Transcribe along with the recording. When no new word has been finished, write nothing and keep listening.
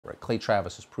Clay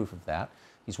Travis is proof of that.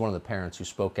 He's one of the parents who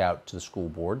spoke out to the school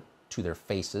board, to their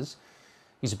faces.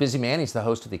 He's a busy man. He's the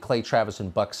host of the Clay Travis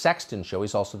and Buck Sexton Show.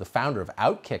 He's also the founder of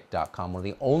Outkick.com, one of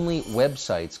the only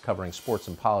websites covering sports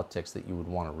and politics that you would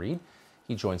want to read.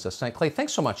 He joins us tonight. Clay,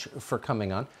 thanks so much for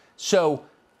coming on. So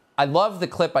I love the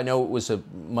clip. I know it was a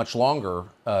much longer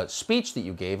speech that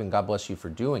you gave, and God bless you for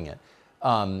doing it.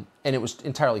 And it was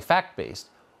entirely fact-based.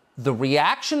 The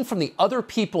reaction from the other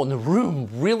people in the room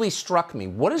really struck me.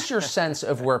 What is your sense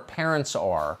of where parents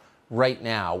are right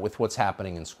now with what's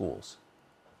happening in schools?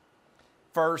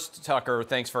 First, Tucker,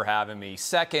 thanks for having me.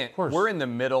 Second, we're in the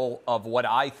middle of what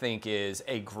I think is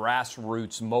a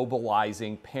grassroots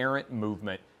mobilizing parent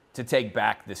movement to take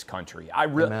back this country.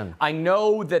 I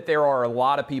know that there are a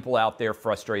lot of people out there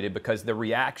frustrated because the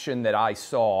reaction that I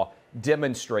saw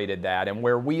demonstrated that. And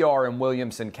where we are in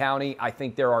Williamson County, I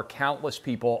think there are countless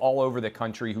people all over the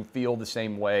country who feel the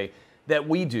same way that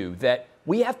we do, that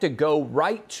we have to go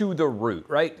right to the root,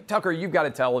 right? Tucker, you've got a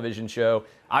television show.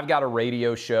 I've got a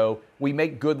radio show. We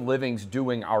make good livings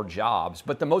doing our jobs.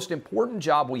 But the most important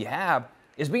job we have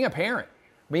is being a parent,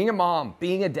 being a mom,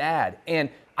 being a dad. And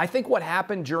I think what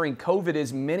happened during COVID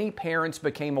is many parents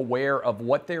became aware of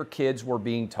what their kids were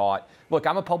being taught. Look,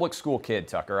 I'm a public school kid,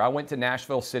 Tucker. I went to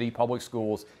Nashville City Public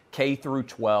Schools, K through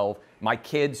 12. My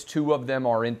kids, 2 of them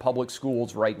are in public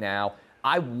schools right now.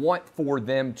 I want for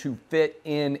them to fit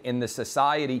in the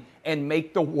society and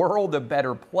make the world a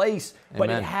better place. But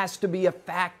it has to be a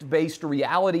fact-based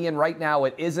reality, and right now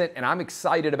it isn't. And I'm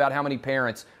excited about how many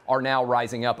parents are now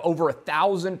rising up. Over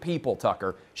 1,000 people,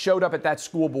 Tucker, showed up at that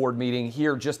school board meeting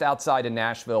here just outside of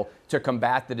Nashville to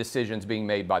combat the decisions being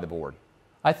made by the board.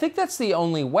 I think that's the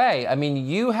only way. I mean,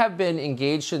 you have been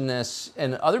engaged in this,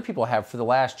 and other people have for the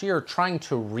last year, trying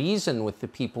to reason with the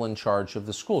people in charge of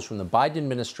the schools, from the Biden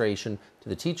administration to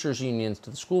the teachers' unions to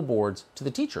the school boards to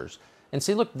the teachers, and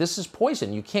say, look, this is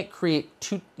poison. You can't create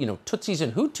Tootsies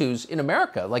and Hutus in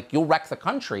America. Like, you'll wreck the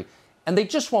country. And they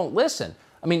just won't listen.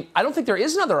 I mean, I don't think there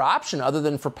is another option other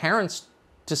than for parents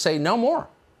to say no more.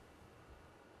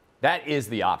 That is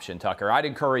the option, Tucker. I'd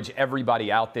encourage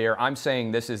everybody out there. I'm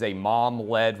saying this is a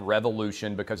mom-led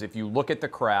revolution because if you look at the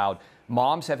crowd,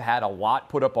 moms have had a lot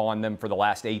put up on them for the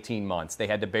last 18 months. They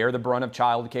had to bear the brunt of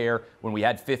childcare when we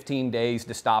had 15 days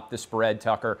to stop the spread,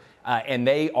 Tucker, and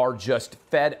they are just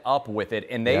fed up with it,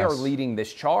 and they are leading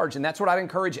this charge, and that's what I'd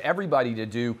encourage everybody to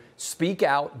do. Speak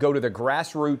out, go to the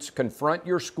grassroots, confront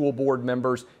your school board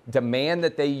members, demand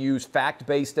that they use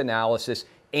fact-based analysis,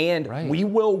 and we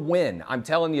will win. I'm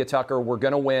telling you, Tucker, we're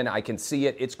going to win. I can see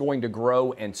it. It's going to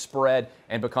grow and spread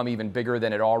and become even bigger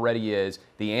than it already is.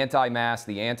 The anti-mask,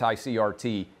 the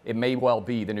anti-CRT, it may well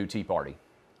be the new Tea Party.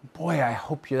 Boy, I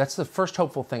hope you. That's the first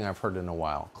hopeful thing I've heard in a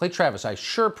while. Clay Travis, I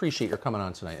sure appreciate your coming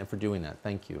on tonight and for doing that.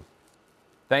 Thank you.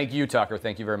 Thank you, Tucker.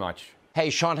 Thank you very much. Hey,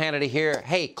 Sean Hannity here.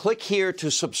 Hey, click here to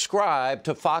subscribe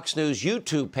to Fox News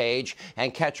YouTube page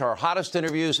and catch our hottest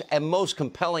interviews and most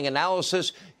compelling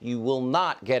analysis. You will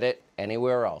not get it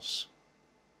anywhere else.